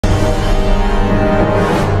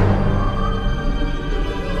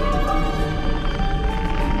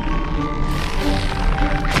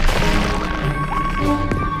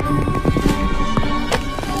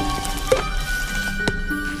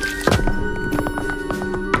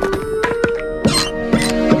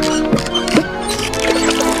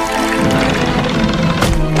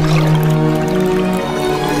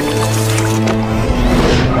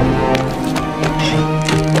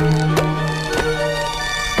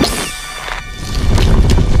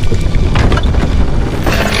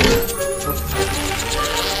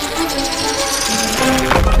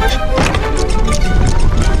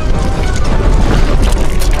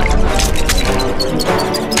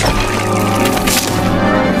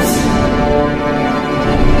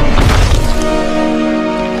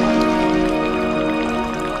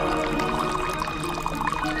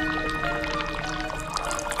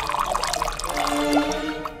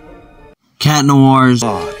Platinum Wars.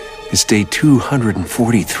 It's day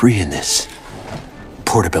 243 in this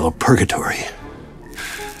Portobello Purgatory.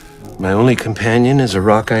 My only companion is a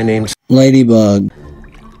rock I named Ladybug.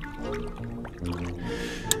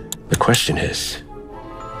 The question is,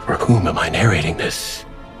 for whom am I narrating this?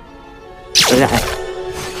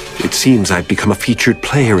 It seems I've become a featured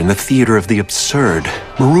player in the theater of the absurd,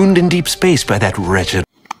 marooned in deep space by that wretched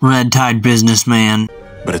Red Tide businessman.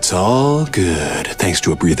 But it's all good, thanks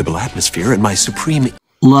to a breathable atmosphere and my supreme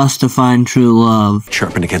Lust to find true love.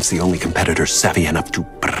 sharpened against the only competitor savvy enough to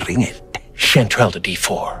bring it. Chanterelle to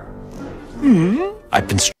D4. I've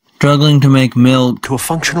been Struggling to make milk. to a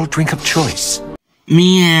functional drink of choice.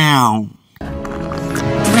 Meow.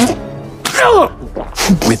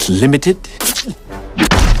 With limited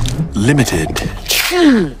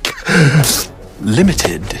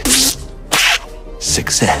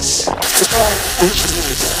success.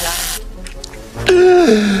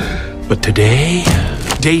 But today,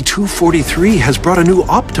 day 243 has brought a new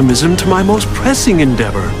optimism to my most pressing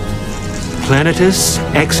endeavor. Planetus,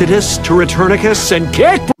 Exodus, to Returnicus, and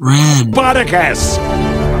Kick Red. Boticus!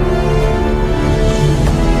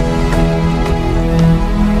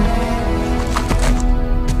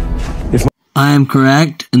 I am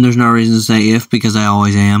correct, and there's no reason to say if because I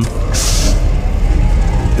always am.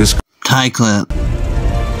 This Tie clip.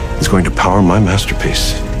 is going to power my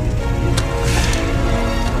masterpiece.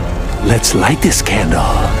 Let's light this candle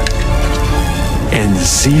and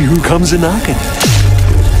see who comes a-knocking.